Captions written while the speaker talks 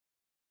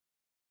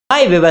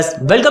Hi viewers,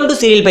 welcome to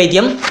Serial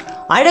பைத்தியம்.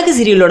 அழகு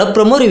சீரியலோட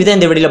promo review தான்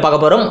இந்த வீடியோல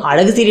பார்க்க போறோம்.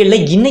 அழகு சீரியல்ல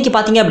இன்னைக்கு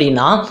பாத்தீங்க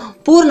அப்படினா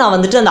பூர்ணா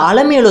வந்துட்டு அந்த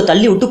அலமேலு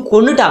தள்ளி விட்டு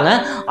கொன்னுட்டாங்க.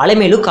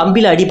 அலமேலு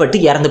கம்பில அடிபட்டு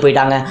இறந்து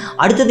போயிட்டாங்க.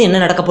 அடுத்து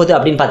என்ன நடக்க போகுது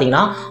அப்படினு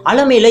பாத்தீங்கன்னா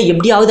அலமேல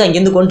எப்படியாவது அங்க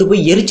இருந்து கொண்டு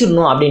போய்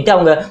எரிச்சிரணும் அப்படினு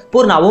அவங்க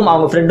பூர்ணாவும்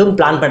அவங்க ஃப்ரெண்டும்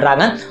பிளான்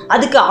பண்றாங்க.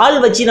 அதுக்கு ஆள்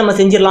வச்சு நம்ம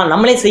செஞ்சிரலாம்,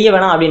 நம்மளே செய்ய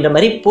வேணாம் அப்படின்ற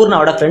மாதிரி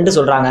பூர்ணாவோட ஃப்ரெண்ட்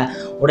சொல்றாங்க.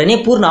 உடனே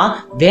பூர்ணா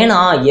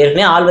வேணாம்,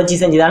 ஏற்கனவே ஆள் வச்சு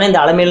செஞ்சுதானே இந்த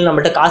அலமேலு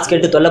நம்மகிட்ட காசு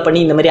கேட்டு தொல்லை பண்ணி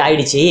இந்த மாதிரி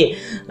ஆயிடுச்சு,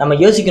 நம்ம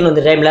யோசிக்கணும்,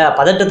 இந்த டைம்ல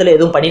பதட்டத்தில்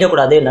எதுவும்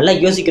பண்ணிடக்கூடாது, நல்லா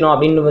யோசிக்கணும்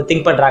அப்படின்னு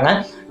திங்க் பண்றாங்க.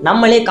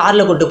 நம்மளே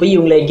கார்ல கொண்டு போய்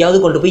இவங்களை எங்கேயாவது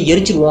கொண்டு போய்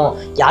எரிச்சிருவோம்,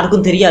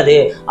 யாருக்கும் தெரியாது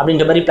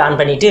அப்படின்ற மாதிரி பிளான்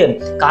பண்ணிட்டு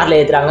கார்ல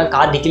ஏத்துறாங்க.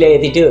 கார் டிக்கில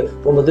ஏத்திட்டு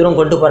ரொம்ப தூரம்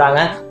கொண்டு போறாங்க.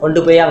 கொண்டு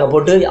போய் அங்க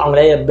போட்டு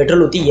அவங்கள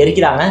பெட்ரோல் ஊற்றி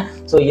எரிக்கிறாங்க.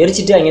 ஸோ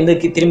எரிச்சிட்டு அங்கேருந்து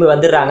திரும்பி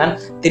வந்துடுறாங்க.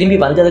 திரும்பி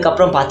வந்ததுக்கு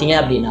அப்புறம் பார்த்தீங்க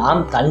அப்படின்னா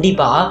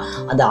கண்டிப்பா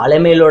அந்த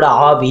அலமேலோட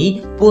ஆவி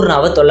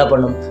பூர்ணாவை தொல்லை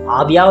பண்ணும்.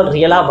 ஆவியா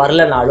ரியலா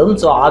வரலனாலும்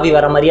ஸோ ஆவி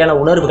வர மாதிரியான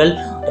உணர்வுகள்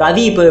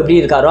ரவி இப்போ எப்படி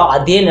இருக்காரோ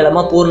அதே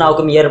நிலைமை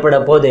பூர்ணாவுக்கும் ஏற்பட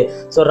போகுது.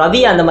 ஸோ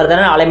ரவி அந்த மாதிரி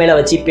தானே அலமேல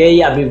வச்சு பேய்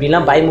அப்படி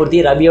இப்படிலாம் பயமுறுத்தி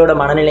ரவியோட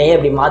மனநிலையை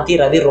அப்படி மாற்றி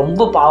ரவி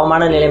ரொம்ப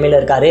பாவமான நிலைமையில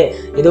இருக்காரு.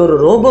 ஏதோ ஒரு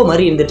ரோபோ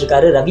மாதிரி இருந்துட்டு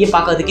இருக்காரு. ரவியை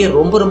பார்க்கறதுக்கே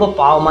ரொம்ப ரொம்ப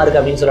பாவமா இருக்கு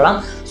அப்படின்னு சொல்லலாம்.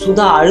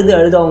 சுதா அழுது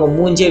அழுது அவங்க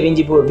மூஞ்சே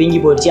வீங்கி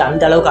போயிடுச்சு,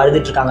 அந்த அளவுக்கு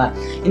அழுதுட்டு இருக்காங்க.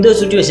 இந்த ஒரு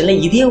சுச்சுவேஷன்ல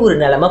இதே ஒரு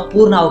நிலைமை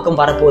பூர்ணாவுக்கும்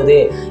வரப்போகுது.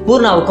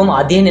 பூர்ணாவுக்கும்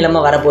அதே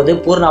நிலைமை வரப்போகுது.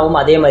 பூர்ணாவும்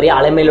அதே மாதிரி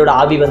அலமேலோட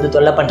ஆவி வந்து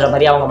தொல்லை பண்ற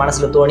மாதிரி அவங்க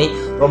மனசுல தோணி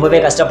ரொம்பவே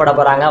கஷ்டப்பட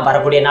போறாங்க.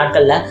 வரக்கூடிய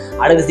நாட்கள்ல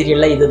அழகு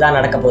சீரியல்ல இதுதான்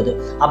நடக்க போகுது.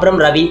 அப்புறம்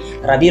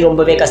ரவி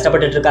ரொம்பவே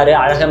கஷ்டப்பட்டுட்டு இருக்காரு.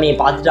 அழகமையை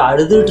பார்த்துட்டு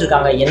அழுதுட்டு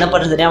இருக்காங்க. என்ன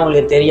பண்றதுனே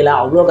அவங்களுக்கு தெரியல,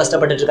 அவ்வளோ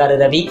கஷ்டப்பட்டுட்டு இருக்காரு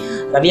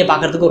ரவியை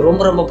பார்க்கறதுக்கு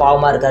ரொம்ப ரொம்ப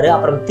பாவமா இருக்காரு.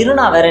 அப்புறம்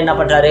திருநா வேற என்ன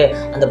பண்றாரு,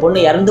 அந்த பொண்ணு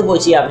இறந்து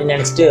போச்சு அப்படின்னு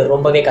நினைச்சிட்டு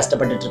ரொம்பவே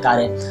கஷ்டப்பட்டுட்டு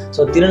இருக்காரு.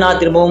 ஸோ திருநா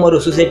திரும்பவும் ஒரு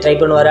சூசைட் ட்ரை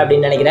பண்ணுவாரு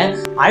அப்படின்னு நினைக்கிறேன்.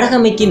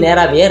 அழகமைக்கு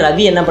நேராவே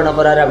ரவி என்ன பண்ண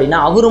போறாரு அப்படின்னா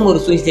அவரும் ஒரு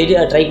சூசைட்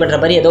ட்ரை பண்ற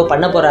மாதிரி ஏதோ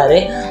பண்ண போறாரு.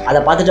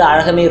 அதை பார்த்துட்டு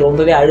அழகமை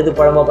ரொம்பவே அழுது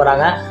புலம்ப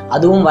போறாங்க.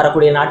 அதுவும்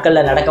வரக்கூடிய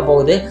நாட்கள்ல நடக்க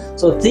போகுது.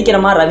 ஸோ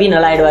சீக்கிரமா ரவி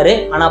நல்லா ஆயிடுவாரு.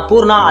 ஆனா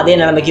பூர்ணா அதே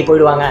நிலைமைக்கு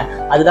போயிடுவாங்க.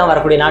 அதுதான்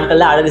வரக்கூடிய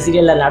நாட்கள்ல அழகு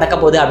சீரியல்ல நடக்க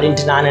போகுது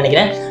அப்படின்ட்டு நான்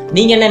நினைக்கிறேன்.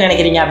 நீங்க என்ன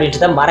நினைக்கிறீங்க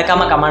அப்படின்றத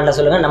மறக்காம கமெண்ட்ல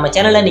சொல்லுங்க. நம்ம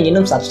சேனலை நீங்க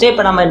இன்னும் சப்ஸ்கிரைப்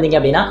பண்ணாம இருந்தீங்க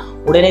அப்படின்னா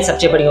உடனே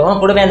சப்ஸ்கிரைப் பண்ணிக்கோங்க.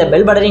 கூடவே அந்த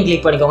பெல் பட்டனையும்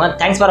கிளிக் பண்ணிக்கோங்க.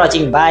 தேங்க்ஸ் ஃபார்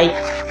வாட்சிங். பாய்.